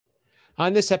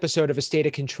On this episode of A State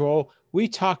of Control, we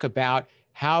talk about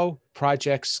how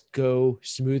projects go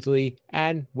smoothly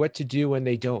and what to do when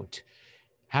they don't.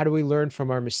 How do we learn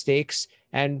from our mistakes?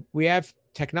 And we have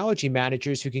technology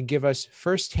managers who can give us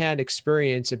firsthand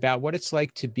experience about what it's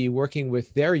like to be working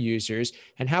with their users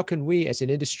and how can we as an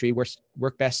industry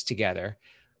work best together.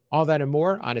 All that and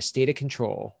more on A State of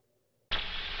Control.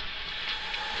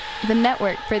 The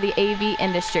network for the AV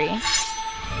industry.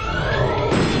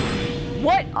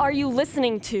 What are you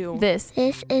listening to? This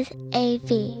is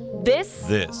AV. This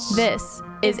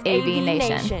is AV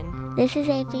Nation. This is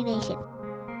AV Nation.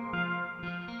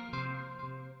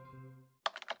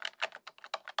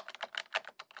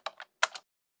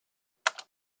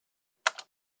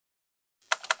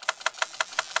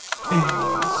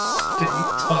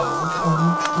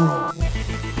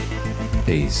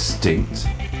 A State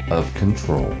of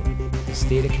Control.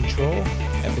 State of Control,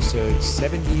 episode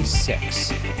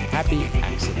 76. Happy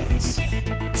accidents.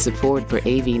 Support for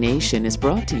AV Nation is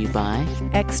brought to you by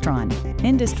Extron,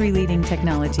 industry-leading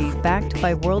technology backed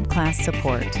by world-class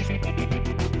support.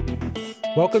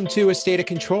 Welcome to A State of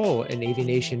Control, an AV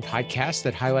Nation podcast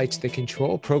that highlights the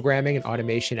control, programming, and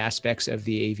automation aspects of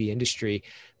the AV industry.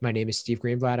 My name is Steve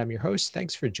Greenblatt. I'm your host.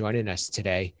 Thanks for joining us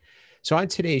today. So on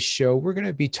today's show, we're going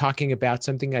to be talking about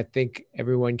something I think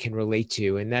everyone can relate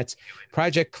to, and that's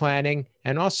project planning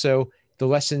and also the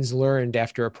lessons learned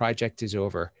after a project is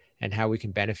over and how we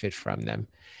can benefit from them.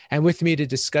 And with me to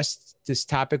discuss this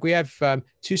topic, we have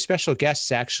two special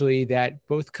guests, actually, that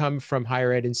both come from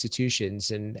higher ed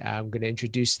institutions, and I'm going to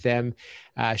introduce them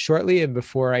shortly. And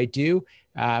before I do,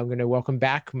 I'm going to welcome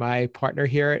back my partner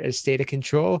here at A State of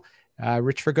Control,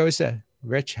 Rich Fregosa.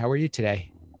 Rich, how are you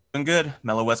today? Doing good.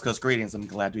 Mellow West Coast greetings. I'm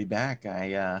glad to be back.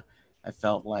 I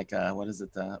felt like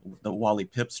the Wally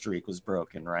Pipp streak was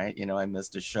broken, right? You know, I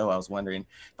missed a show. I was wondering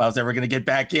if I was ever going to get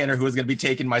back in or who was going to be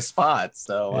taking my spot.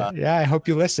 So yeah, I hope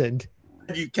you listened.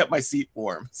 You kept my seat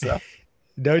warm. So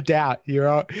no doubt,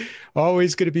 you're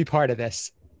always going to be part of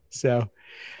this. So,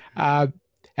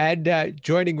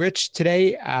 joining Rich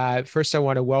today, first I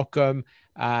want to welcome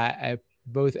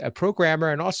both a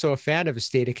programmer and also a fan of A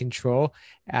State of Control.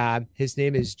 His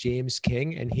name is James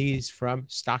King, and he's from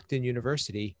Stockton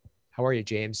University. How are you,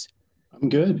 James? I'm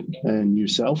good. And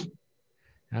yourself?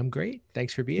 I'm great.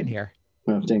 Thanks for being here.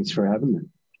 Well, thanks for having me.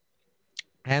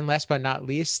 And last but not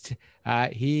least,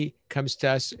 he comes to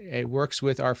us and works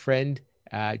with our friend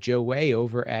Joe Way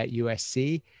over at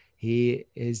USC.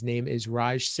 His name is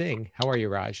Raj Singh. How are you,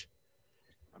 Raj?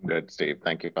 I'm good, Steve.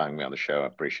 Thank you for having me on the show. I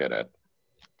appreciate it.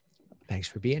 Thanks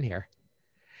for being here.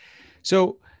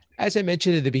 So, as I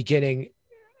mentioned at the beginning,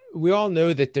 we all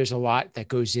know that there's a lot that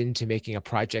goes into making a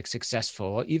project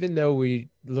successful. Even though we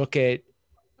look at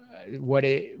what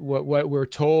we're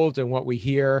told and what we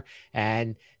hear,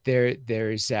 and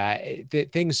things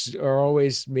are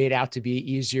always made out to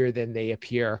be easier than they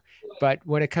appear. But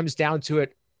when it comes down to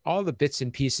it, all the bits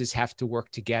and pieces have to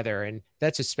work together. And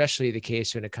that's especially the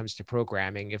case when it comes to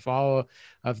programming. If all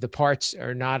of the parts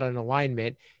are not in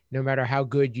alignment, no matter how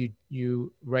good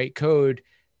you write code,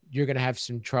 you're going to have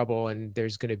some trouble and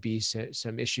there's going to be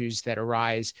some issues that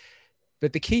arise.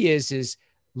 But the key is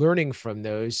learning from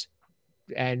those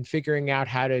and figuring out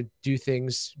how to do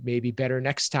things maybe better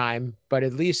next time, but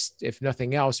at least, if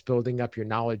nothing else, building up your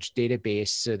knowledge database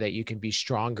so that you can be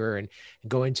stronger and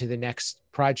go into the next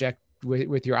project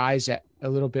with your eyes a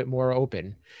little bit more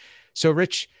open. So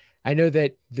Rich, I know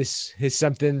that this is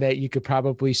something that you could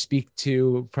probably speak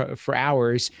to for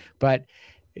hours, but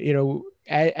you know,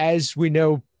 as we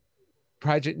know,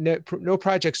 no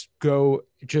projects go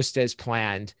just as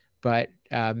planned. But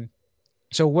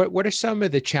so what are some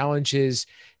of the challenges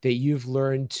that you've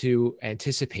learned to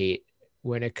anticipate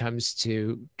when it comes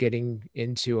to getting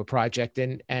into a project,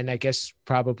 and I guess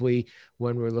probably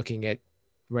when we're looking at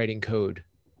writing code?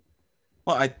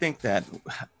 Well, I think that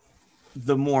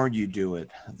the more you do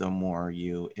it, the more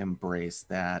you embrace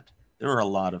that there are a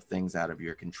lot of things out of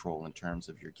your control in terms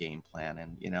of your game plan.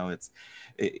 And, you know,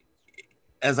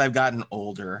 as I've gotten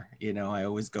older, you know, I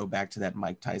always go back to that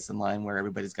Mike Tyson line where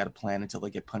everybody's got a plan until they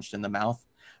get punched in the mouth.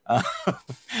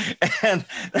 And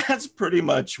that's pretty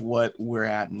much what we're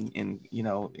at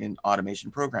in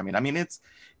automation programming. I mean,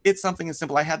 it's something as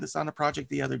simple. I had this on a project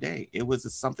the other day. It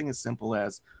was something as simple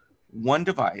as one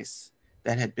device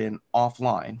that had been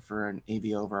offline for an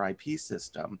AV over IP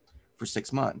system for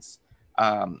 6 months.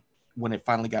 When it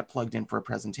finally got plugged in for a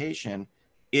presentation,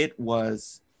 it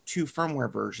was 2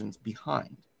 firmware versions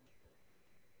behind.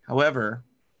 However,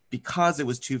 because it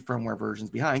was 2 firmware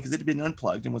versions behind, because it had been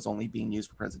unplugged and was only being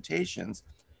used for presentations,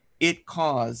 it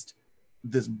caused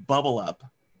this bubble up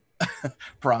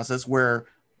process where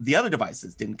the other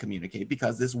devices didn't communicate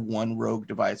because this one rogue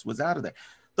device was out of there.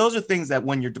 Those are things that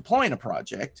when you're deploying a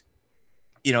project,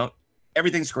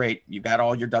 everything's great. You got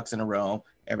all your ducks in a row,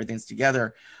 everything's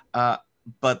together.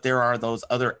 But there are those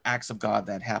other acts of God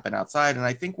that happen outside. And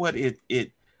I think what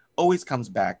it always comes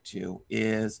back to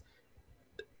is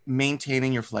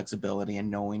maintaining your flexibility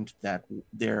and knowing that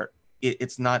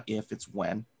it's not if, it's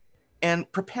when,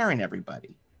 and preparing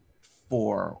everybody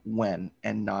for when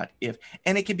and not if.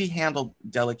 And it can be handled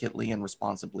delicately and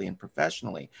responsibly and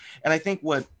professionally. And I think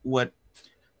what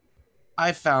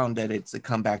I've found that it's a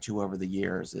comeback to over the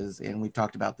years is, and we've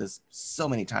talked about this so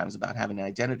many times about having an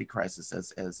identity crisis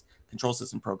as control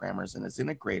system programmers and as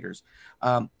integrators,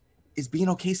 is being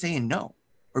okay saying no,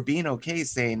 or being okay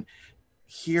saying,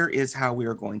 here is how we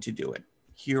are going to do it.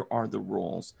 Here are the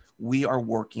rules. We are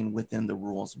working within the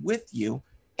rules with you.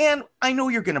 And I know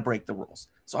you're going to break the rules.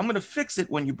 So I'm going to fix it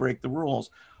when you break the rules.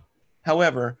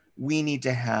 However, we need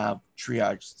to have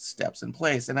triage steps in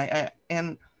place. And I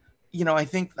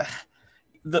think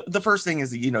the first thing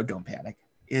is, don't panic.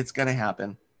 It's going to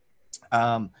happen.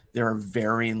 There are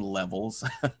varying levels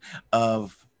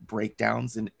of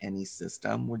breakdowns in any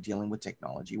system. We're dealing with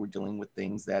technology. We're dealing with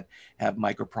things that have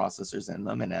microprocessors in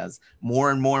them. And as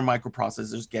more and more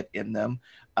microprocessors get in them,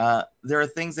 there are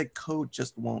things that code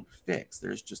just won't fix.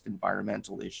 There's just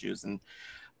environmental issues. And,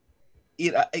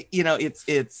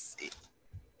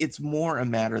 it's more a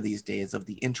matter these days of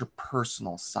the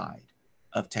interpersonal side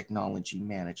of technology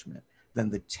management than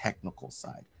the technical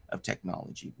side of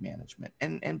technology management,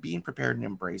 and being prepared and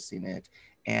embracing it,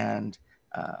 and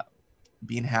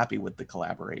being happy with the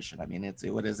collaboration. I mean,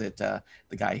 the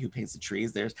guy who paints the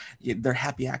trees, they're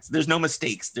happy accidents. There's no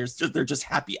mistakes. They're just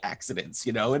happy accidents,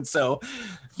 and so,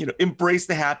 embrace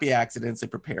the happy accidents and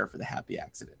prepare for the happy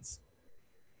accidents.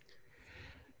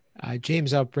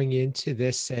 James, I'll bring you into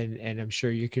this, and I'm sure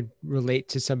you can relate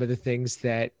to some of the things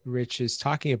that Rich is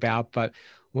talking about, but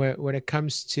when it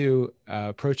comes to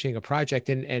approaching a project,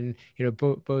 and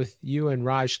both you and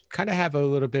Raj kind of have a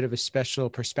little bit of a special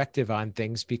perspective on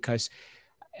things, because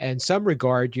in some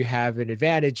regard you have an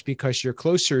advantage because you're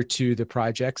closer to the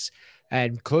projects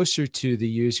and closer to the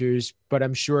users, but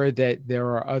I'm sure that there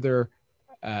are other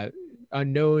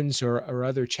unknowns or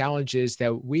other challenges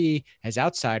that we as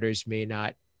outsiders may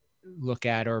not look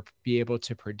at or be able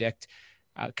to predict.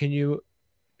 Can you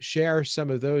share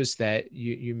some of those that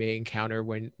you may encounter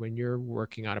when you're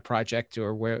working on a project,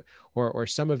 or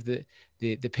some of the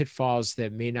pitfalls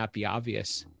that may not be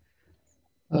obvious?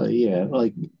 Yeah,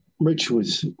 like Rich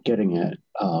was getting at,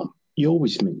 you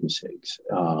always make mistakes.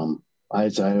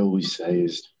 As I always say,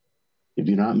 is if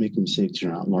you're not making mistakes,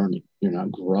 you're not learning, you're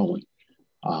not growing.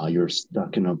 You're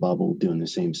stuck in a bubble doing the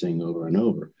same thing over and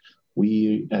over.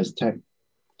 We as tech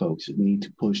folks need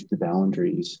to push the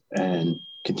boundaries and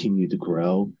continue to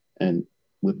grow, and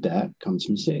with that comes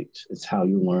mistakes. It's how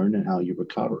you learn and how you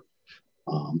recover.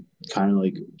 Kind of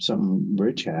like something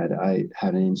Rich had. I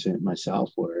had an incident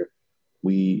myself where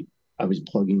I was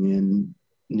plugging in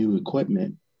new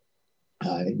equipment.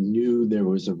 I knew there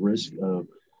was a risk of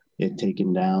it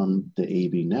taking down the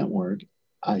AV network.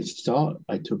 I thought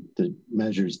I took the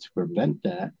measures to prevent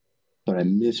that, but I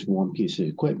missed one piece of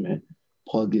equipment,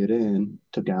 plugged it in,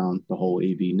 took down the whole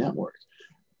AV network.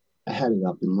 I had it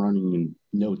up and running in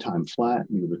no time flat.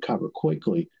 We recover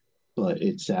quickly, but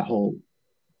it's that whole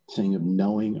thing of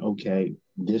knowing, okay,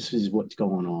 this is what's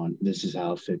going on. This is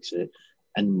how to fix it.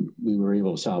 And we were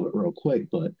able to solve it real quick.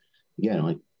 But again,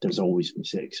 like there's always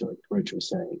mistakes. So like Rich was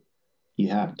saying, you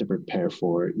have to prepare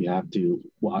for it. You have to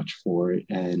watch for it,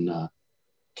 and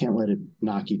can't let it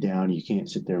knock you down. You can't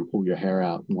sit there and pull your hair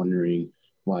out wondering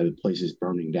why the place is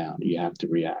burning down. You have to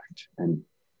react and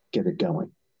get it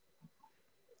going.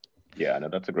 Yeah, no,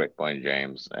 that's a great point,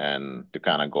 James. And to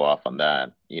kind of go off on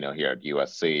that, here at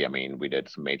USC, I mean, we did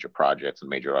some major projects and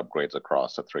major upgrades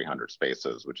across the 300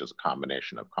 spaces, which is a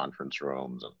combination of conference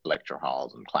rooms and lecture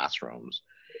halls and classrooms.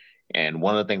 And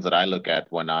one of the things that I look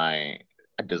at when I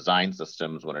design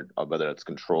systems, whether it's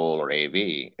control or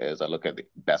AV, is I look at the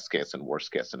best case and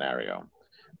worst case scenario.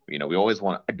 We always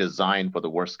want a design for the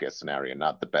worst case scenario,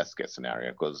 not the best case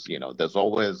scenario, because, there's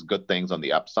always good things on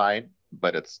the upside,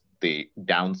 but it's the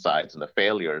downsides and the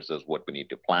failures is what we need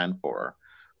to plan for.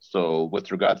 So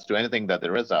with regards to anything that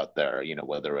there is out there,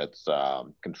 whether it's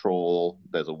control,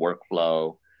 there's a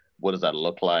workflow, what does that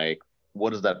look like?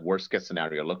 What does that worst case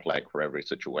scenario look like for every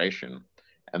situation?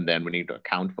 And then we need to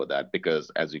account for that, because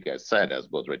as you guys said, as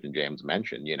both Rich and James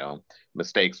mentioned,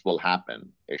 mistakes will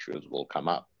happen, issues will come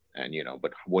up. And,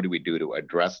 but what do we do to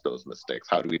address those mistakes?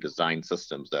 How do we design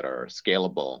systems that are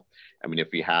scalable? I mean,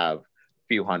 if you have a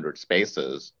few hundred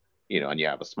spaces, and you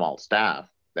have a small staff,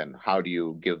 then how do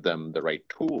you give them the right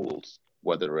tools,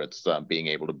 whether it's being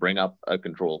able to bring up a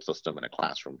control system in a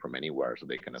classroom from anywhere so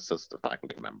they can assist the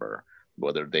faculty member,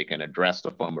 whether they can address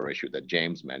the firmware issue that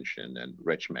James mentioned and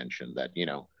Rich mentioned, that, you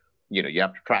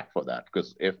have to track for that,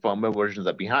 because if firmware versions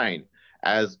are behind,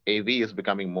 as AV is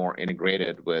becoming more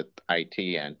integrated with IT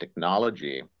and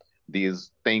technology,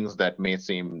 these things that may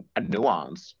seem a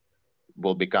nuance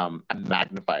will become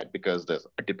magnified because there's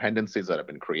dependencies that have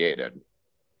been created.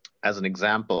 As an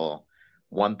example,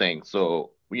 one thing,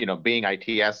 so, being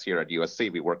ITS here at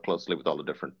USC, we work closely with all the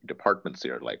different departments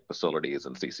here, like facilities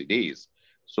and CCDs.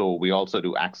 So we also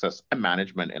do access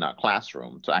management in our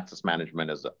classroom. So access management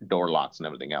is door locks and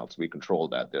everything else. We control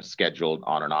that. They're scheduled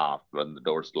on and off when the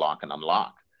doors lock and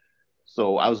unlock.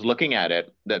 So I was looking at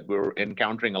it that we're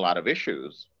encountering a lot of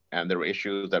issues, and there were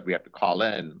issues that we have to call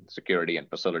in security and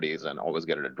facilities and always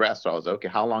get it addressed. So I was like, okay,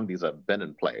 how long these have been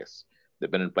in place? They've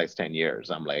been in place 10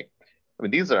 years. I'm like,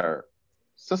 these are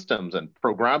systems and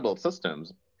programmable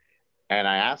systems. And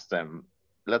I asked them,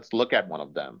 let's look at one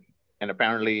of them. And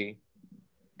apparently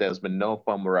there's been no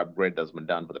firmware upgrade that's been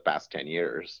done for the past 10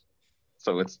 years.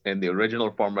 So it's in the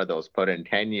original firmware that was put in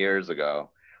 10 years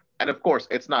ago. And of course,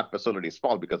 it's not facilities'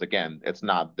 fault because, again, it's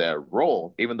not their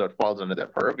role. Even though it falls under their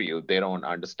purview, they don't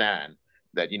understand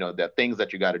that, there are things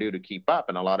that you got to do to keep up.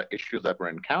 And a lot of issues that we're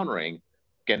encountering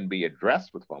can be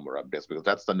addressed with firmware updates, because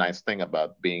that's the nice thing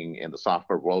about being in the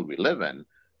software world we live in.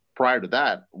 Prior to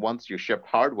that, once you shipped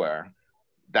hardware,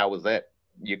 that was it.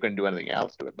 You couldn't do anything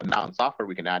else to it. But now in software,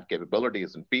 we can add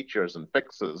capabilities and features and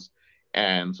fixes.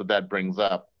 And so that brings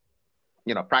up,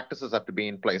 practices have to be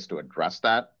in place to address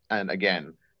that. And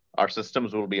again, our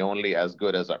systems will be only as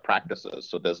good as our practices.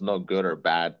 So there's no good or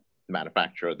bad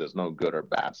manufacturer. There's no good or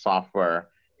bad software.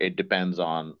 It depends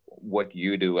on what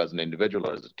you do as an individual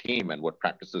or as a team and what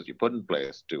practices you put in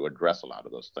place to address a lot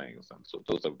of those things. And so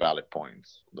those are valid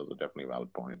points. Those are definitely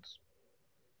valid points.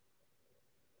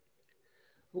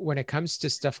 When it comes to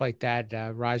stuff like that,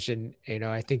 Rajan,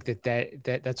 I think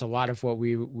that's a lot of what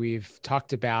we've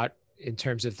talked about in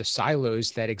terms of the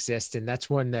silos that exist. And that's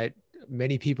one that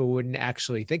many people wouldn't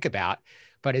actually think about.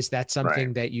 But is that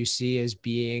something that you see as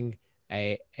being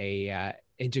a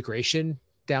integration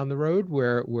down the road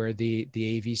where the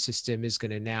AV system is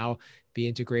going to now be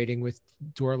integrating with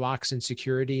door locks and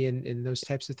security and those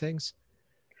types of things?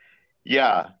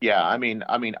 Yeah. I mean,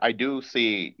 I do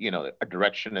see, a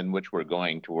direction in which we're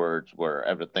going towards where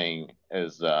everything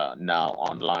is now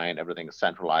online, everything is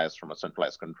centralized from a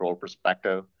centralized control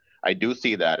perspective. I do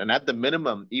see that. And at the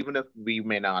minimum, even if we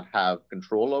may not have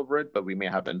control over it, but we may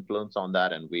have influence on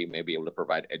that, and we may be able to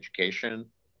provide education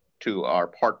to our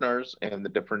partners in the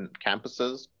different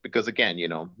campuses, because again,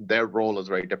 their role is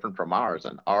very different from ours,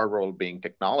 and our role being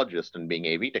technologists and being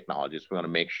AV technologists, we want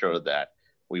to make sure that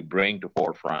we bring to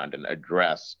forefront and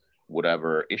address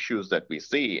whatever issues that we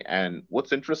see. And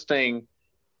what's interesting,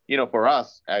 for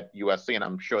us at USC, and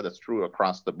I'm sure that's true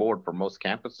across the board for most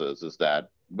campuses, is that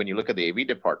when you look at the AV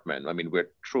department, we're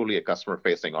truly a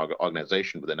customer-facing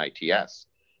organization within ITS.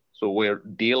 So we're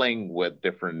dealing with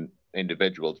different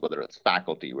individuals, whether it's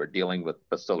faculty, we're dealing with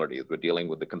facilities, we're dealing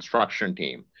with the construction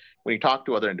team. When you talk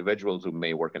to other individuals who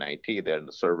may work in IT, they're in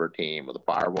the server team or the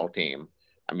firewall team,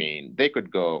 they could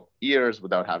go years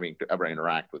without having to ever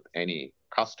interact with any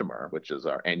customer, which is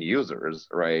our end users,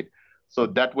 right? So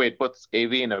that way it puts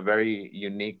AV in a very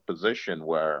unique position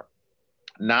where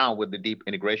now with the deep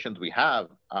integrations we have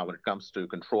when it comes to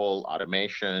control,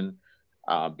 automation,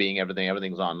 being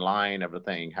everything's online,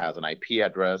 everything has an IP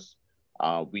address,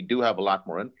 we do have a lot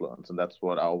more influence. And that's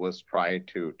what I always try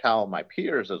to tell my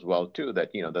peers as well, too,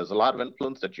 that, there's a lot of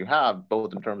influence that you have,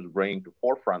 both in terms of bringing to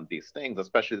forefront these things,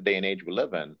 especially the day and age we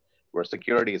live in, where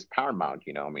security is paramount.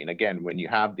 Again, when you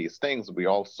have these things, we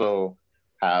also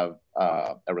have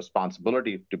a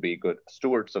responsibility to be good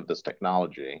stewards of this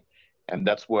technology. And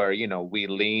that's where, we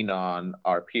lean on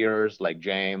our peers like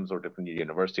James or different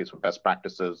universities for best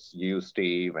practices, you,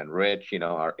 Steve, and Rich,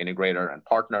 our integrator and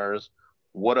partners.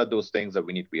 What are those things that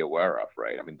we need to be aware of,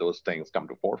 right? Those things come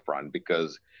to forefront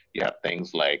because you have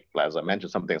things like, as I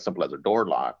mentioned, something as simple as a door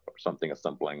lock or something as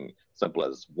simple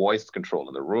as voice control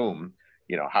in the room.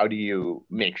 How do you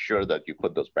make sure that you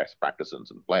put those best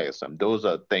practices in place? And those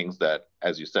are things that,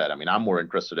 as you said, I'm more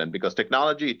interested in, because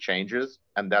technology changes,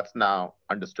 and that's now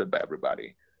understood by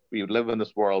everybody. We live in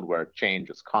this world where change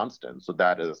is constant. So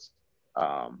that is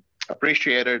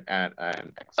appreciated and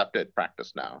accepted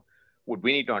practice now. What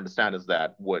we need to understand is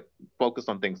that focus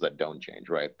on things that don't change,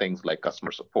 right? Things like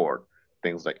customer support,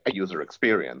 things like a user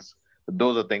experience.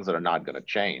 Those are things that are not going to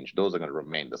change. Those are going to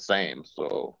remain the same.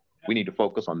 So we need to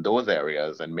focus on those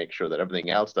areas and make sure that everything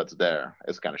else that's there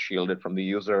is kind of shielded from the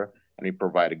user and we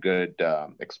provide a good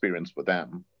experience for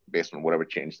them based on whatever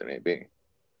change there may be.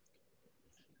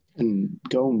 And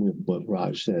going with what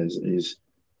Raj says is,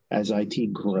 as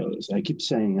IT grows, I keep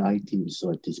saying IT is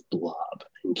like this blob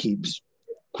and keeps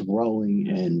growing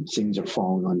and things are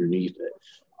falling underneath it.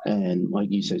 And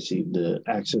like you said, see, the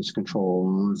access control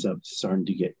and all that stuff is starting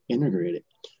to get integrated.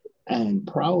 And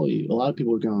probably a lot of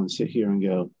people are going to sit here and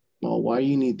go, well, why do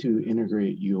you need to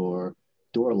integrate your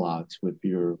door locks with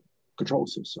your control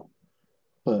system?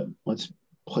 But let's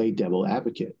play devil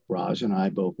advocate. Raj and I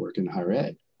both work in higher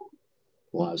ed.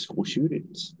 A lot of school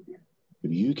shootings.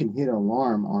 If you can hit an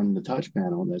alarm on the touch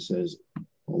panel that says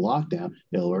lockdown,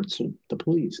 it alerts the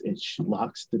police. It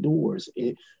locks the doors.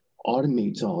 It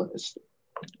automates all this.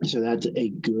 So that's a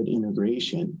good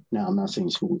integration. Now, I'm not saying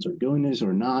schools are doing this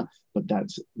or not, but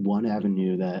that's one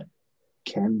avenue that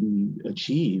can be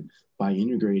achieved by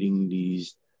integrating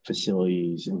these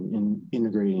facilities and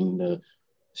integrating the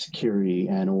security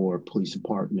and or police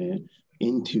department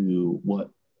into what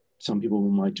some people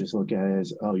might just look at it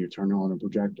as, oh, you're turning on a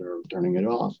projector or turning it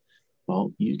off.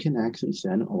 Well, you can actually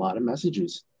send a lot of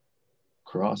messages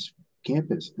across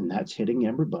campus, and that's hitting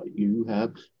everybody. You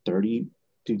have 30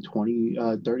 to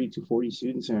 40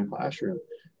 students in a classroom.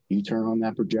 You turn on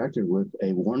that projector with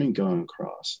a warning going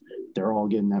across. They're all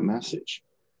getting that message.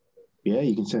 Yeah,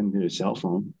 you can send them to a cell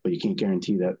phone, but you can't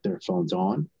guarantee that their phone's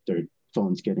on, their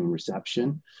phone's getting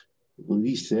reception. At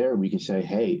least there we can say,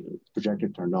 hey, projector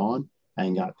turned on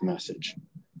and got the message.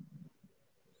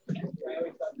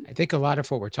 I think a lot of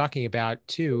what we're talking about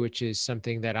too, which is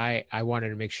something that I wanted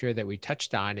to make sure that we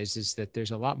touched on, is that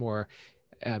there's a lot more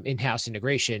in-house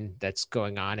integration that's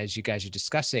going on as you guys are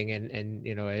discussing, and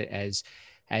you know, as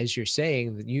you're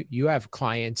saying, you have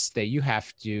clients that you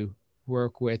have to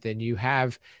work with, and you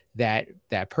have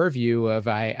that purview of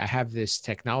I have this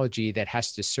technology that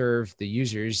has to serve the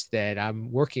users that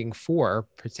I'm working for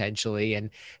potentially,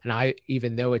 and I,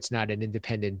 even though it's not an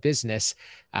independent business,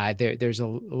 there's a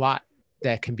lot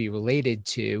that can be related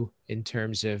to in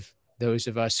terms of those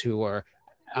of us who are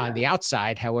on the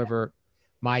outside. However,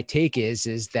 my take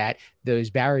is that those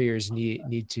barriers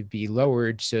need to be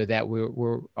lowered so that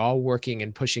we're all working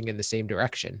and pushing in the same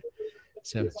direction.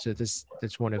 So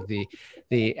that's one of the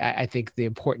I think the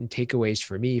important takeaways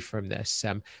for me from this.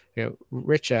 You know,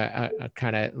 Rich,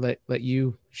 kind of let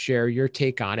you share your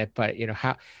take on it. But you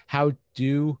know, how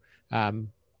do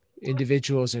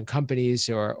individuals and companies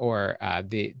or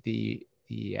the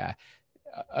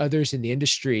others in the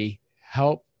industry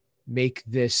help make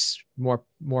this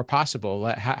more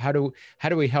possible? How do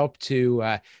we help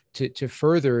to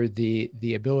further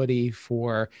the ability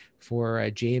for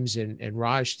James and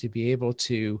Raj to be able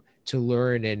to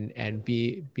learn and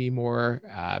be more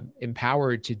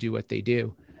empowered to do what they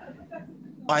do?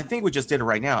 Well, I think we just did it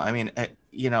right now. I mean,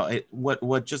 you know,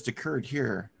 what just occurred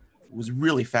here was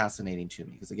really fascinating to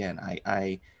me, because again,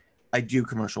 I do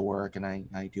commercial work and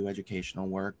I do educational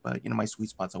work, but you know, my sweet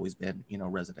spot's always been, you know,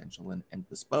 residential and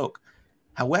bespoke.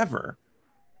 However,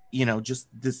 you know, just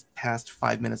this past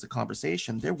 5 minutes of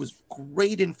conversation, there was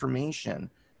great information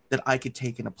that I could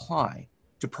take and apply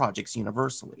to projects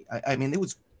universally. I mean, it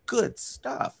was good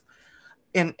stuff.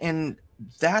 And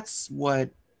that's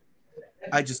what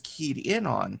I just keyed in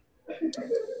on.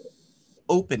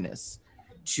 Openness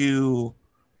to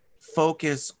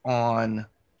focus on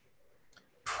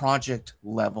project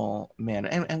level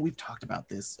management, and we've talked about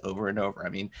this over and over. I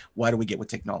mean, why do we get with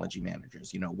technology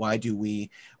managers? You know, why do we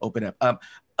open up?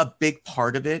 A big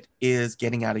part of it is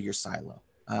getting out of your silo.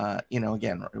 You know,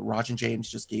 again, Raj and James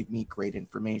just gave me great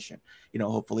information. You know,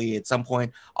 hopefully at some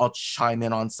point I'll chime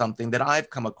in on something that I've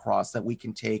come across that we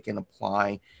can take and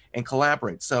apply and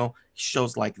collaborate. So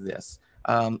shows like this,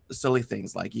 silly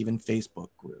things like even Facebook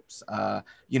groups,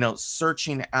 you know,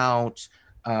 searching out,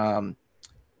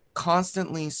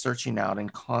 constantly searching out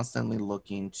and constantly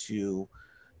looking to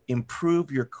improve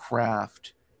your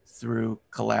craft through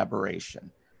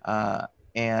collaboration,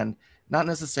 and not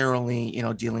necessarily, you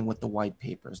know, dealing with the white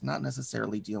papers, not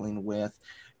necessarily dealing with,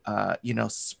 you know,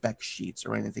 spec sheets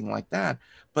or anything like that,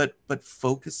 but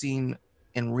focusing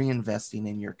and reinvesting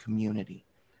in your community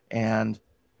and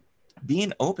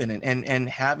being open and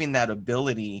having that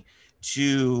ability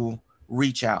to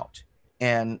reach out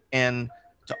and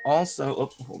to also, oh,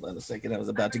 hold on a second. I was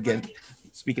about to get,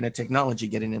 speaking of technology,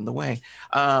 getting in the way.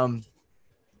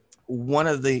 One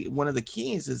of the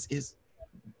keys is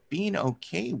being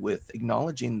okay with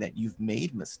acknowledging that you've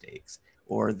made mistakes,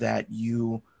 or that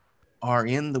you are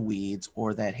in the weeds,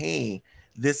 or that, hey,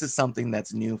 this is something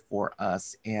that's new for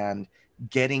us, and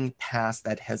getting past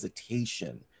that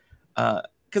hesitation.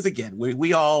 because again,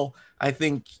 we all, I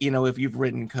think, if you've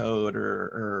written code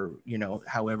or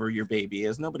however your baby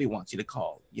is, nobody wants you to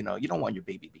call, you don't want your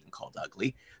baby being called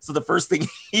ugly. So the first thing,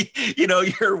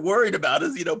 you're worried about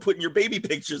is, putting your baby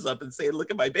pictures up and saying, look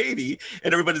at my baby.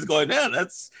 And everybody's going, man,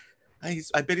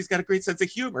 I bet he's got a great sense of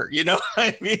humor.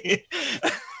 I mean,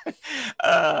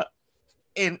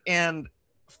 and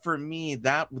for me,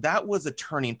 that was a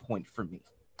turning point for me.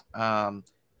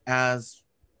 As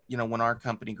when our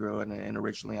company grew and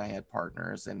originally I had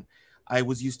partners, and I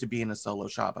was used to being a solo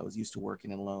shop. I was used to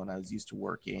working alone. I was used to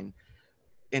working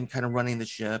and kind of running the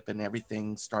ship and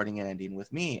everything starting and ending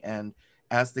with me. And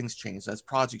as things changed, as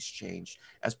projects changed,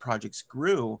 as projects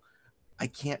grew, I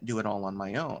can't do it all on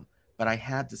my own, but I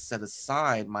had to set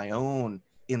aside my own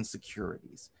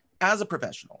insecurities as a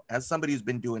professional, as somebody who's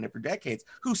been doing it for decades,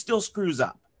 who still screws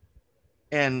up,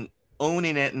 and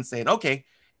owning it and saying, okay,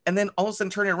 and then all of a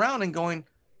sudden turning around and going,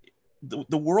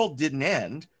 the world didn't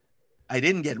end. I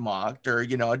didn't get mocked, or,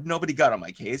 nobody got on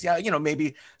my case. Yeah,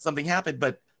 maybe something happened,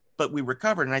 but we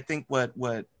recovered. And I think what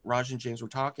Raj and James were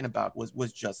talking about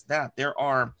was just that. There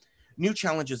are new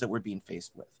challenges that we're being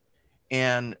faced with.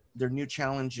 And they're new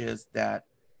challenges that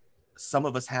some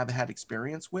of us have had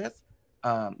experience with.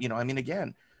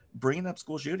 Again, bringing up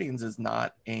school shootings is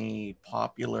not a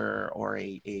popular or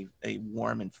a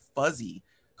warm and fuzzy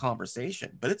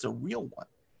conversation, but it's a real one.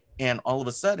 And all of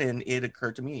a sudden it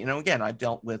occurred to me, again, I've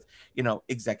dealt with,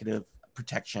 executive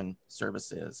protection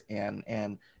services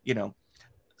and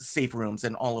safe rooms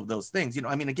and all of those things.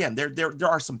 Again, there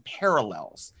are some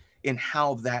parallels in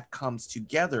how that comes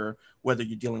together, whether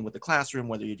you're dealing with a classroom,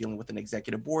 whether you're dealing with an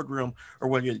executive boardroom, or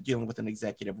whether you're dealing with an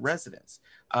executive residence.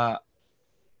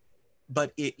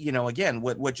 But again,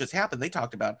 what just happened, they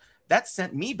talked about, that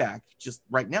sent me back just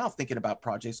right now thinking about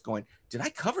projects going, did I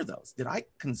cover those? Did I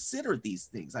consider these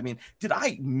things? I mean, did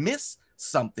I miss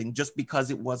something just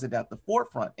because it wasn't at the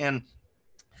forefront? And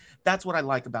that's what I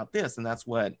like about this. And that's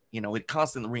what, it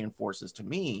constantly reinforces to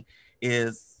me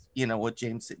is, what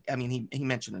James said. I mean, he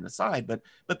mentioned it aside, but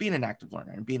being an active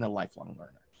learner and being a lifelong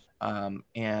learner,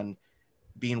 and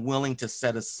being willing to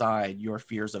set aside your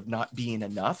fears of not being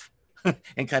enough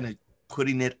and kind of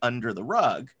putting it under the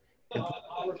rug and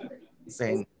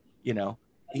saying,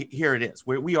 here it is.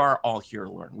 We are all here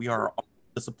to learn. We are all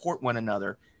to support one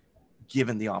another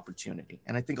given the opportunity.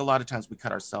 And I think a lot of times we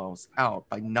cut ourselves out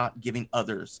by not giving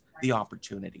others the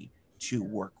opportunity to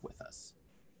work with us.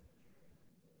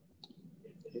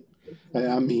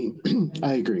 I mean,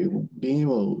 I agree. Being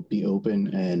able to be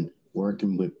open and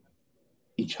working with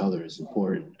each other is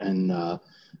important. And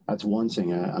that's one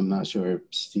thing. I'm not sure if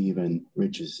Steve and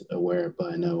Rich is aware,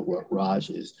 but I know what Raj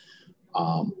is.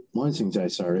 One of the things I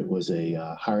started was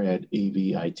a higher ed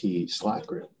AV/IT Slack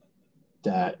group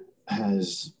that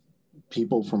has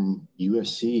people from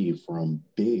USC, from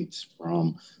Bates,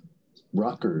 from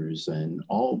Rutgers, and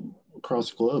all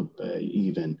across the globe,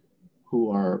 even, who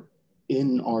are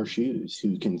in our shoes,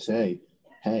 who can say,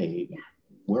 hey,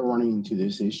 we're running into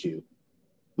this issue.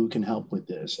 Who can help with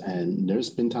this? And there's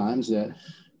been times that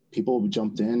people have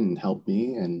jumped in and helped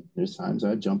me, and there's times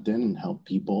I've jumped in and helped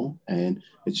people, and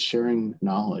it's sharing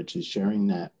knowledge, it's sharing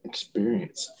that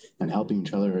experience and helping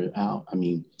each other out. I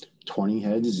mean, 20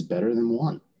 heads is better than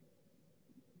one.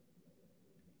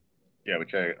 Yeah,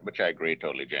 which I agree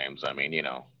totally, James. I mean,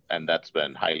 and that's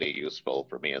been highly useful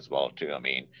for me as well too. I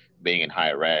mean, being in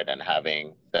higher ed and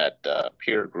having that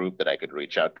peer group that I could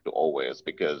reach out to always,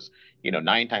 because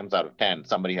 9 times out of 10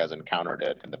 somebody has encountered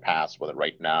it in the past, whether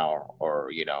right now or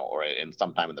or in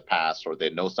some time in the past, or they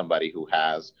know somebody who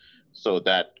has. So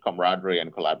that camaraderie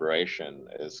and collaboration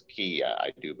is key,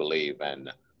 I do believe,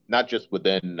 and not just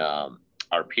within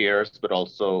our peers, but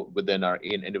also within our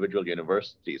individual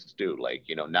universities too. Like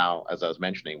now, as I was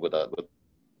mentioning, with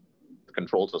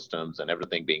control systems and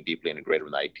everything being deeply integrated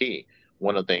with IT,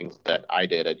 one of the things that I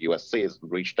did at USC is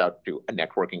reached out to a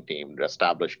networking team to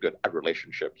establish good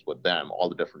relationships with them, all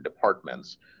the different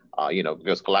departments,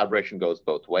 because collaboration goes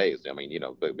both ways. I mean,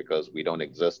 because we don't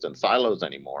exist in silos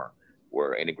anymore.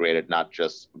 We're integrated not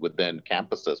just within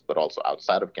campuses, but also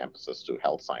outside of campuses to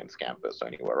health science campus or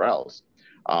anywhere else.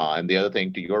 And the other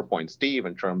thing, to your point, Steve,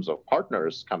 in terms of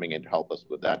partners coming in to help us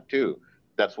with that too,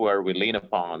 that's where we lean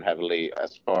upon heavily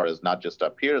as far as not just our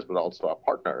peers, but also our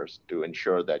partners to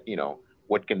ensure that,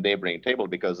 what can they bring to the table?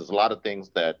 Because there's a lot of things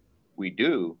that we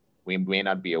do, we may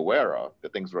not be aware of, the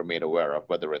things we're made aware of,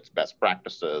 whether it's best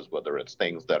practices, whether it's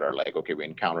things that are like, okay, we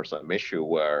encounter some issue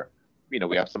where,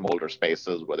 we have some older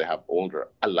spaces where they have older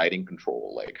lighting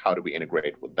control, like how do we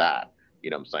integrate with that?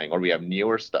 What I'm saying? Or we have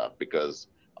newer stuff, because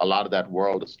a lot of that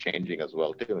world is changing as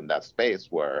well too in that space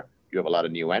where you have a lot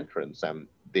of new entrants and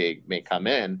they may come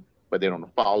in but they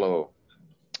don't follow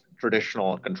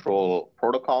traditional control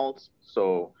protocols.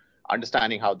 So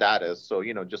understanding how that is. So,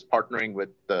 just partnering with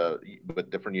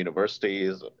different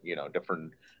universities,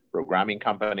 different programming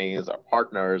companies, our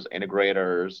partners,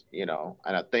 integrators,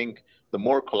 and I think the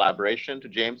more collaboration, to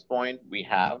James' point, we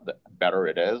have, the better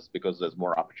it is, because there's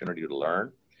more opportunity to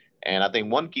learn. And I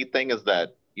think one key thing is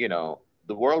that,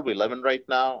 the world we live in right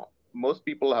now, most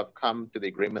people have come to the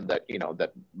agreement that,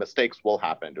 that mistakes will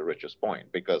happen, to Rich's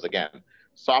point, because again,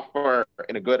 software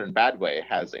in a good and bad way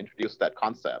has introduced that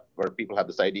concept where people have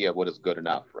this idea of what is good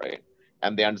enough, right?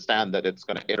 And they understand that it's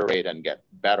going to iterate and get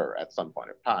better at some point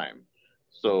of time.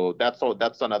 So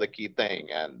that's another key thing.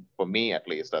 And for me, at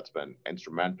least, that's been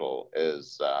instrumental,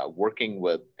 is working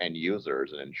with end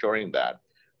users and ensuring that.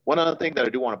 One other thing that I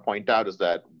do want to point out is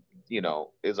that,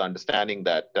 is understanding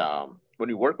that when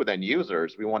we work with end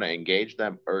users, we want to engage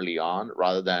them early on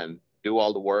rather than do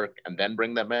all the work and then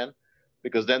bring them in,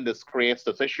 because then this creates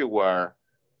this issue where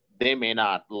they may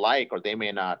not like, or they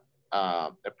may not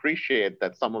appreciate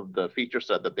that some of the feature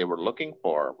set that they were looking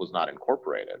for was not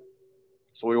incorporated.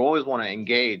 So we always want to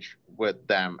engage with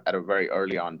them at a very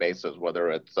early on basis, whether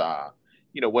it's, because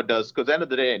at the end of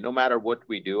the day, no matter what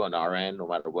we do on our end, no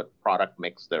matter what product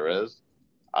mix there is,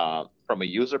 from a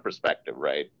user perspective,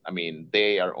 right? I mean,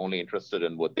 they are only interested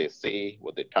in what they see,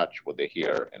 what they touch, what they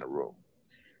hear in a room.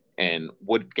 And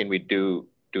what can we do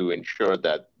to ensure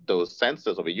that those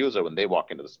senses of a user, when they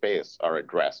walk into the space, are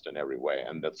addressed in every way?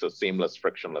 And that's a seamless,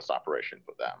 frictionless operation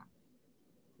for them.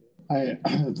 I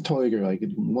totally agree. Like,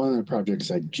 one of the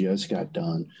projects I just got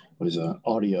done was an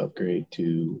audio upgrade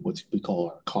to what we call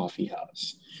our coffee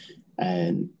house.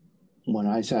 And when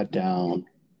I sat down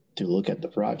to look at the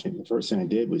project, the first thing I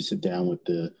did was sit down with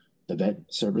the vet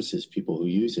services people who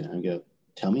use it. And I go,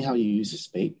 tell me how you use the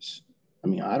space. I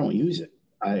mean, I don't use it.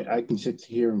 I can sit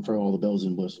here and throw all the bells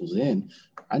and whistles in.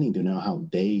 I need to know how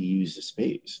they use the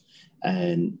space.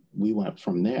 And we went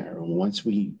from there. And once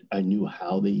I knew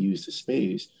how they use the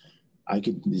space, I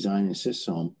could design a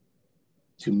system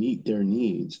to meet their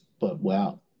needs, but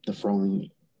without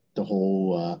throwing the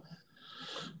whole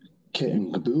kit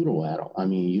and caboodle at them. I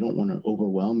mean, you don't want to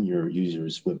overwhelm your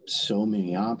users with so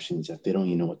many options that they don't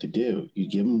even know what to do. You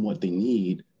give them what they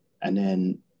need and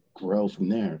then grow from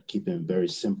there, keep it very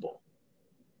simple.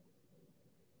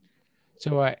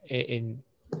 So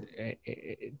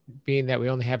being that we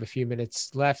only have a few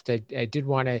minutes left, I did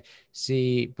want to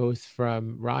see both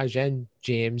from Raj and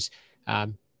James.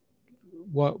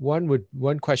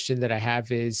 One question that I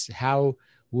have is, how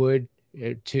would,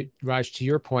 to Raj, to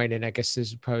your point, and I guess this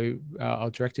is probably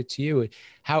I'll direct it to you.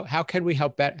 How can we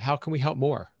help better? How can we help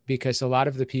more? Because a lot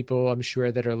of the people, I'm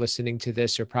sure, that are listening to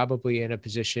this are probably in a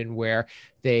position where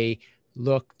they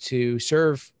look to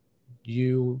serve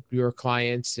your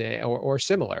clients or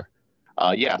similar.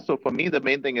 Yeah. So for me, the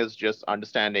main thing is just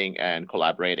understanding and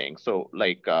collaborating. So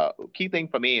key thing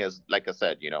for me is, like I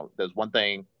said, there's one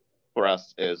thing for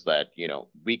us is that,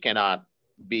 we cannot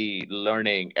be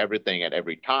learning everything at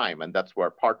every time. And that's where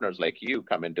partners like you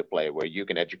come into play, where you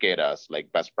can educate us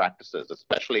like best practices,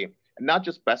 especially, and not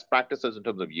just best practices in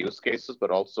terms of use cases,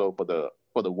 but also for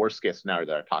the worst case scenario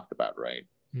that I talked about, right?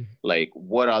 Mm-hmm. Like,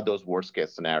 what are those worst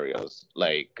case scenarios?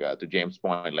 Like, to James'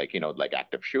 point, like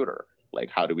active shooter, like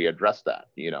how do we address that?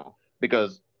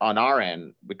 Because on our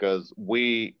end, because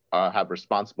we have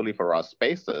responsibility for our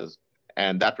spaces,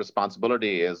 and that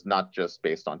responsibility is not just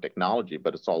based on technology,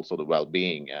 but it's also the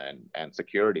well-being and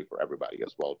security for everybody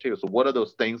as well too. So what are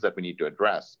those things that we need to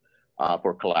address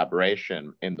for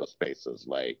collaboration in those spaces?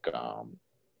 Like,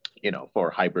 for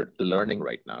hybrid learning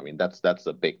right now, I mean, that's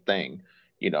a big thing.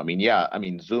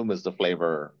 Zoom is the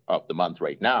flavor of the month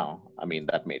right now. I mean,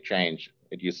 that may change.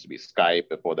 It used to be Skype.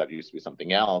 Before that, it used to be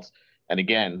something else. And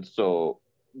again, so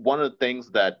one of the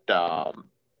things that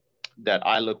that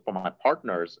I look for my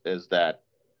partners is that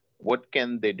what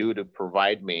can they do to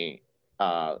provide me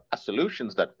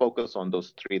solutions that focus on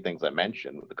those three things I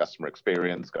mentioned: the customer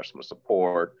experience, customer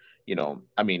support. We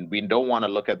don't want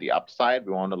to look at the upside.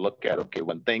 We want to look at, okay,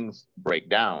 when things break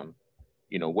down,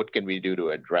 what can we do to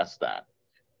address that?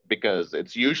 Because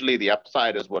it's usually the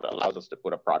upside is what allows us to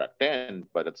put a product in,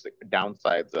 but it's the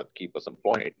downsides that keep us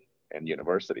employed in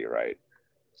university, right?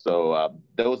 So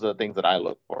those are the things that I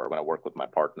look for when I work with my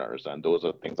partners, and those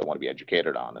are the things I want to be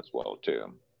educated on as well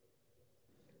too.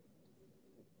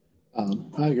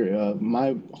 I agree.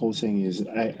 My whole thing is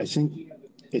I think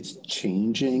it's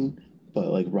changing, but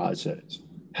like Raj says,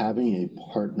 having a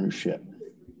partnership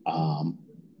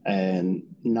and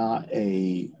not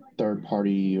a third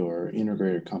party or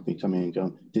integrator company coming and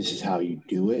going, this is how you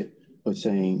do it, but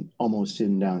almost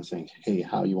sitting down and saying, hey,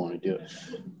 how you want to do it.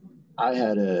 I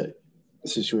had a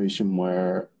situation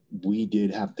where we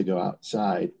did have to go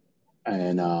outside,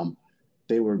 and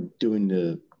they were doing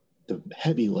the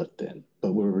heavy lifting,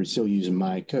 but we were still using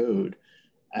my code,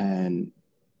 and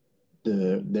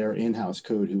their in-house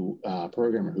code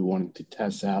programmer who wanted to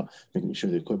test out, making sure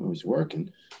the equipment was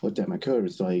working, looked at my code,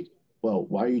 was like, well,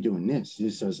 why are you doing this?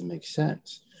 This doesn't make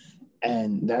sense.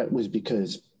 And that was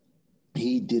because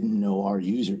he didn't know our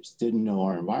users, didn't know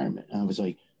our environment. And I was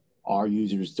like, our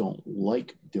users don't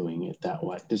like doing it that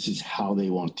way. This is how they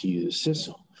want to use the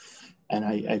system. And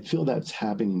I feel that's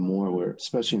happening more where,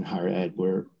 especially in higher ed,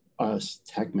 where us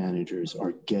tech managers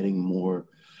are getting more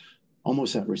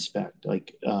almost that respect.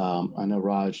 Like I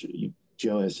know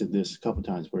Joe has said this a couple of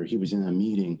times where he was in a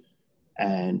meeting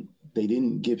and they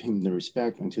didn't give him the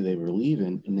respect until they were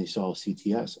leaving and they saw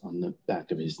CTS on the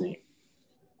back of his name.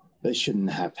 That shouldn't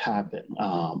have happened.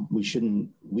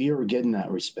 We are getting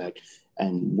that respect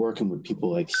and working with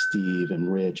people like Steve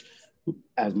and Rich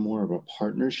as more of a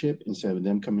partnership instead of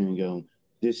them coming and going,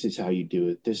 this is how you do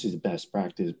it. This is best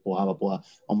practice, blah, blah, blah.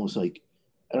 Almost like,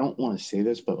 I don't want to say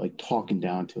this, but like talking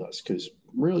down to us, because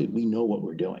really we know what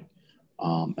we're doing.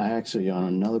 I actually, on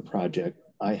another project,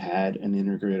 I had an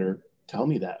integrator tell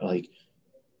me that, like,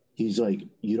 he's like,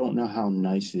 you don't know how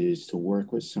nice it is to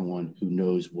work with someone who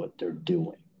knows what they're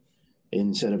doing.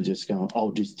 Instead of just going,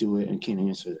 oh, just do it and can't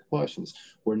answer the questions.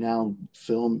 We're now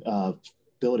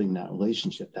building that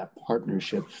relationship, that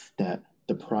partnership, that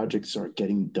the projects are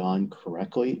getting done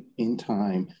correctly in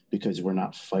time because we're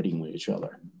not fighting with each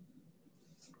other.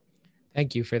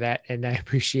 Thank you for that. And I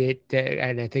appreciate that.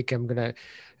 And I think I'm going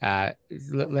to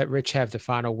let Rich have the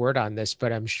final word on this,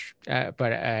 but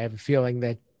but I have a feeling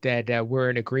that we're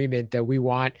in agreement that we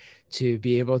want to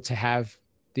be able to have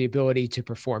the ability to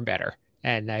perform better.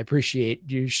 And I appreciate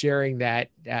you sharing that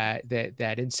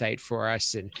insight for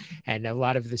us, and a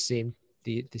lot of the same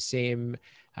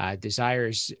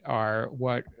desires are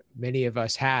what many of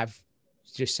us have.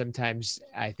 Just sometimes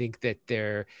I think that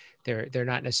they're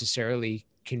not necessarily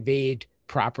conveyed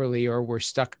properly, or we're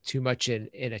stuck too much in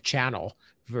a channel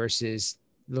versus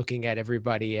looking at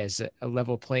everybody as a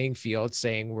level playing field,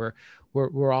 saying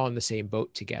we're all in the same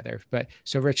boat together. But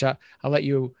so Rich, I'll let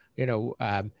you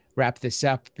wrap this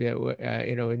up,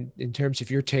 in terms of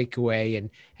your takeaway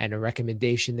and a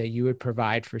recommendation that you would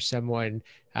provide for someone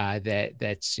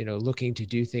that's looking to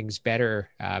do things better.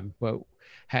 What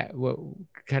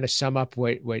kind of sum up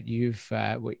what you've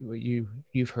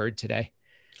heard today?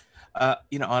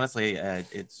 Honestly,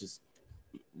 it's just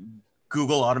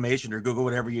Google automation or Google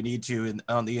whatever you need to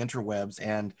on the interwebs,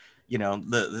 and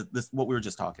this what we were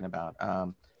just talking about.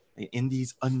 In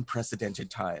these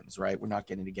unprecedented times, right? We're not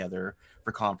getting together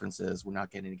for conferences. We're not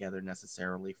getting together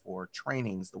necessarily for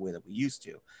trainings the way that we used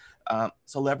to.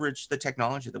 So leverage the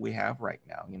technology that we have right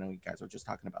now. You guys were just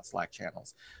talking about Slack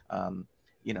channels,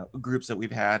 groups that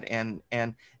we've had. And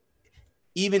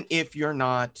even if you're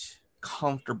not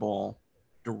comfortable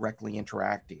directly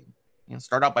interacting,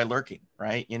 start out by lurking,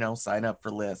 right? Sign up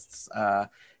for lists.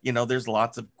 There's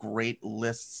lots of great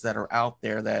lists that are out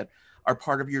there that are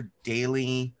part of your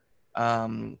daily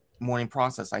morning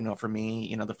process. I know for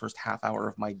me, the first half hour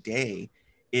of my day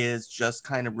is just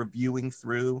kind of reviewing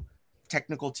through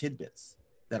technical tidbits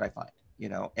that I find,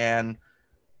 and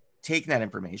taking that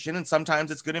information. And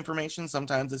sometimes it's good information.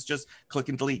 Sometimes it's just click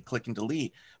and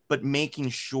delete, but making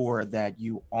sure that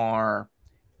you are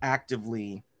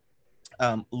actively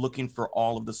looking for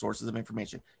all of the sources of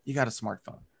information. You got a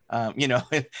smartphone.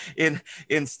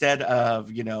 Instead of,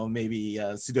 maybe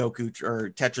Sudoku or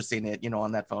Tetrising it,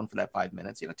 on that phone for that 5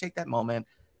 minutes, take that moment,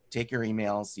 take your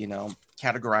emails,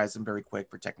 categorize them very quick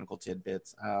for technical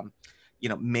tidbits,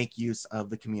 make use of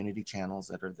the community channels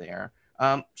that are there.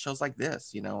 Shows like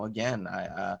this, again,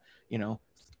 I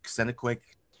send a quick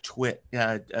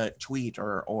tweet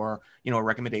or a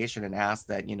recommendation and ask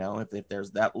that, if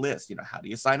there's that list, how do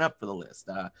you sign up for the list?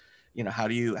 How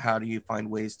do you find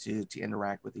ways to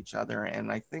interact with each other? And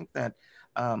I think that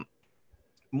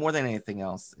more than anything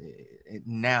else,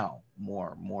 now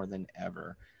more than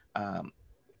ever,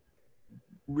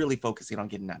 really focusing on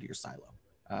getting out of your silo,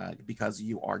 because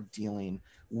you are dealing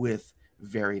with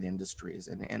varied industries,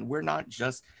 and we're not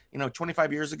just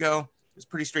 25 years ago, it was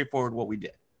pretty straightforward what we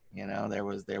did.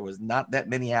 There was not that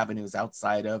many avenues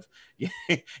outside of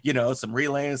some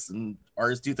relays and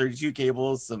RS-232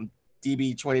 cables, some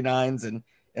DB29s, and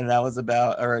that was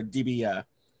about, or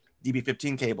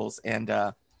DB15 cables. And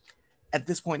at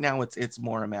this point now, it's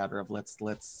more a matter of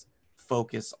let's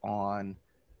focus on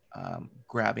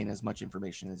grabbing as much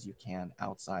information as you can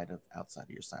outside of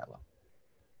your silo.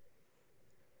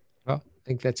 Well, I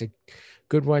think that's a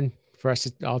good one for us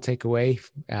to all take away.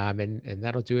 And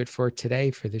that'll do it for today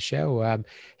for the show.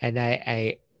 And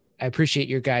I appreciate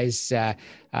your guys'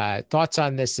 thoughts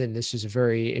on this, and this was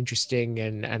very interesting.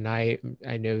 And I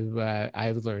know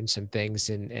I learned some things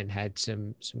and had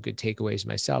some good takeaways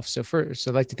myself. So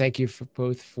I'd like to thank you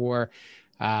both for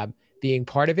being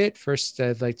part of it. First,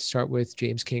 I'd like to start with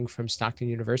James King from Stockton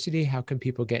University. How can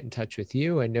people get in touch with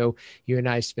you? I know you and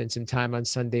I spend some time on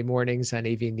Sunday mornings on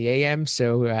AV in the AM.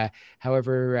 So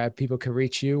however people can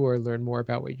reach you or learn more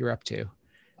about what you're up to.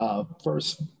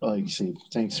 First,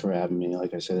 thanks for having me.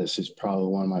 Like I said, this is probably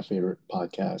one of my favorite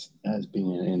podcasts. As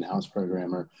being an in-house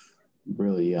programmer,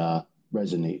 really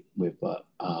resonate with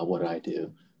what I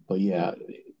do. But yeah,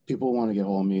 people want to get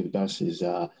hold of me. The best is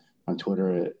on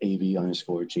Twitter at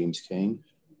AV_James King,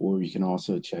 or you can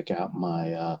also check out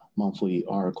my monthly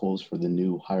articles for the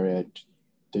new Higher Ed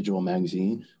Digital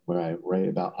Magazine, where I write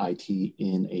about IT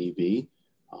in AV.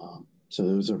 So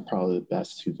those are probably the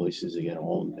best two places to get a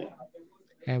hold of me.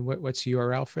 And what's the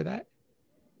URL for that?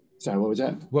 Sorry, what was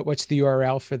that? What's the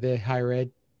URL for the Higher Ed?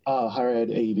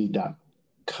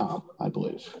 HigherEdAV.com, I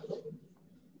believe.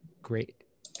 Great,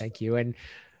 thank you. And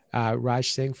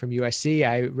Raj Singh from USC,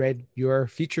 I read your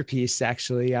feature piece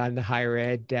actually on the Higher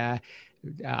Ed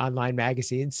online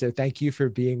magazine. So thank you for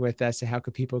being with us. How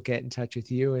can people get in touch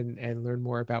with you and learn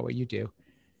more about what you do?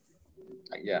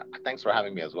 Yeah, thanks for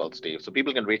having me as well, Steve. So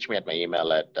people can reach me at my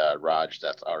email at Raj,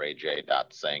 that's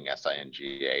raj.singh,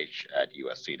 SINGH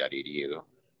 @usc.edu,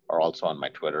 or also on my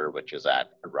Twitter, which is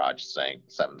at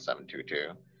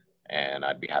RajSingh7722. And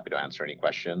I'd be happy to answer any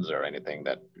questions or anything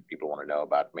that people want to know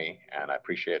about me. And I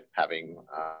appreciate having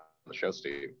the show,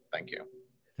 Steve. Thank you.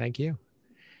 Thank you.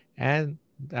 And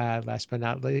last but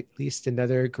not least,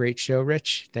 another great show,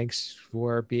 Rich. Thanks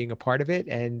for being a part of it.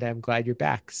 And I'm glad you're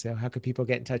back. So how can people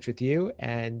get in touch with you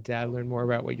and learn more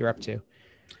about what you're up to?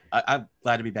 I'm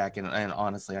glad to be back. And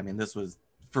honestly, I mean, this was,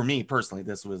 for me personally,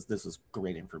 this was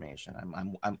great information.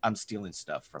 I'm stealing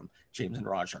stuff from James and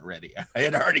Raj already. I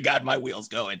had already got my wheels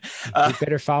going. You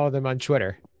better follow them on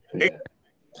Twitter. If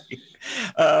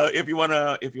you want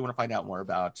to find out more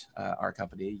about our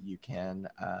company, you can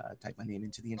type my name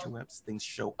into the interwebs. Things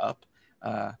show up,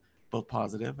 both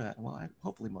positive,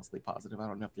 hopefully mostly positive. I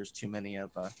don't know if there's too many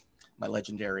of my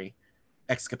legendary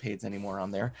escapades anymore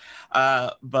on there,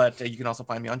 but you can also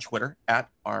find me on Twitter at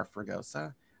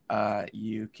rfragosa.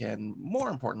 You can, more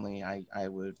importantly, I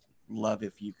would love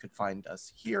if you could find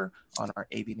us here on our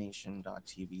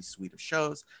avnation.tv suite of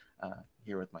shows,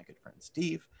 here with my good friend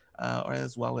Steve, or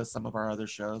as well as some of our other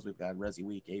shows. We've got Resi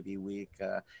Week, AV Week,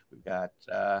 we've got,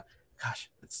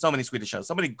 it's so many suite of shows,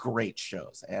 so many great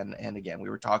shows. And again, we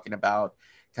were talking about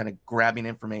kind of grabbing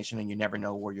information, and you never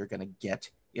know where you're going to get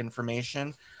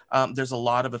information. There's a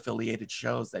lot of affiliated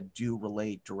shows that do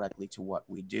relate directly to what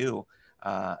we do.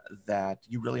 That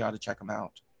you really ought to check them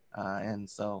out. And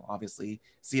so obviously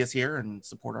see us here and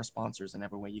support our sponsors in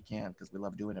every way you can, because we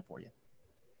love doing it for you.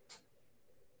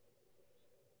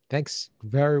 Thanks.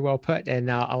 Very well put.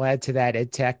 And I'll add to that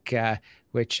EdTech,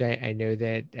 which I know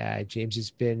that James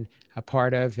has been a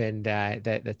part of, and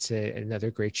that's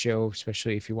another great show,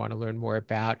 especially if you want to learn more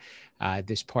about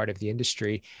this part of the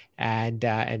industry. And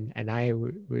I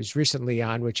was recently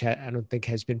on, which I don't think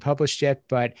has been published yet,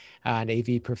 but an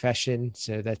AV Profession.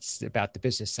 So that's about the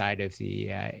business side of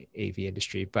the AV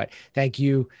industry. But thank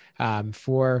you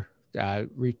for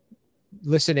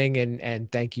listening,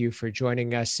 and thank you for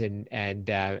joining us, and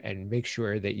make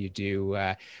sure that you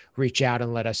do reach out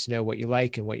and let us know what you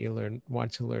like and what you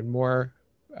want to learn more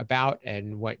about,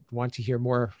 and what want to hear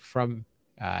more from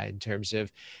in terms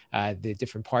of the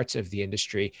different parts of the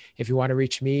industry. If you want to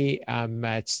reach me, I'm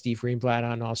at Steve Greenblatt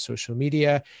on all social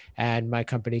media, and my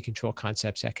company Control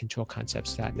Concepts at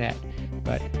controlconcepts.net.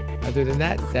 But other than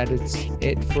that, that is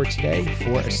it for today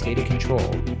for A State of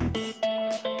Control.